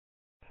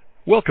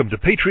Welcome to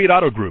Patriot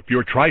Auto Group,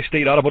 your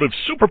tri-state automotive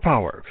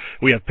superpower.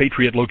 We have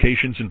Patriot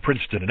locations in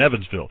Princeton and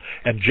Evansville,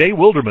 and J.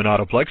 Wilderman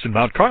Autoplex in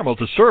Mount Carmel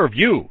to serve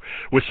you.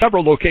 With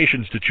several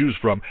locations to choose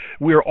from,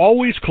 we are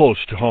always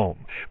close to home.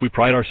 We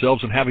pride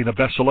ourselves in having the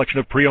best selection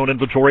of pre-owned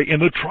inventory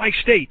in the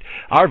tri-state.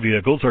 Our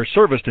vehicles are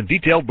serviced and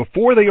detailed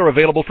before they are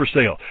available for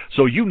sale,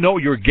 so you know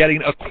you're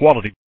getting a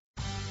quality.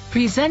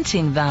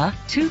 Presenting the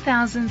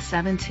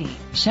 2017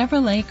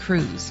 Chevrolet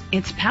Cruze.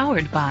 It's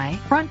powered by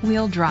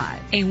front-wheel drive,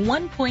 a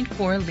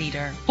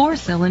 1.4-liter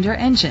four-cylinder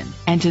engine,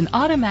 and an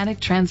automatic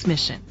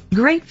transmission.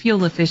 Great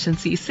fuel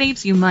efficiency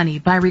saves you money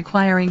by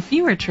requiring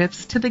fewer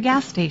trips to the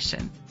gas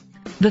station.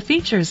 The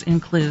features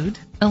include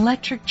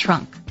electric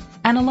trunk,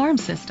 an alarm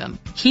system,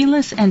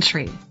 keyless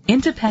entry,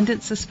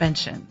 independent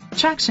suspension,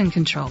 traction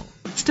control,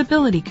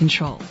 stability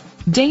control,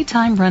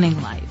 daytime running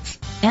lights,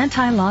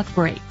 anti-lock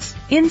brakes.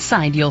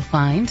 Inside you'll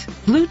find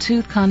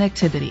Bluetooth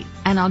connectivity,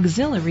 an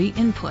auxiliary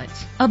input,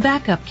 a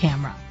backup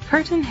camera,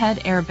 curtain head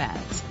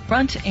airbags,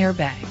 front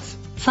airbags,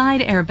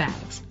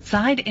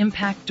 side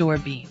impact door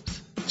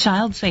beams,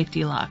 child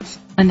safety locks,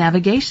 a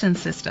navigation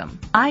system,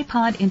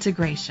 iPod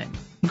integration.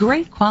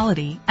 Great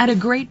quality at a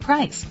great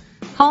price.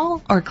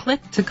 Call or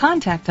click to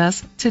contact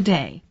us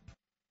today.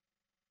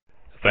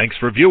 Thanks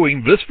for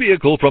viewing this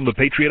vehicle from the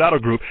Patriot Auto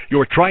Group,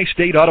 your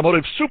tri-state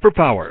automotive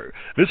superpower.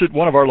 Visit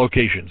one of our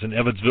locations in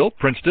Evansville,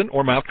 Princeton,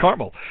 or Mount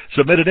Carmel.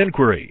 Submit an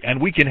inquiry, and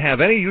we can have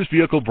any used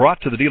vehicle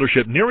brought to the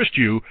dealership nearest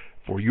you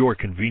for your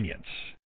convenience.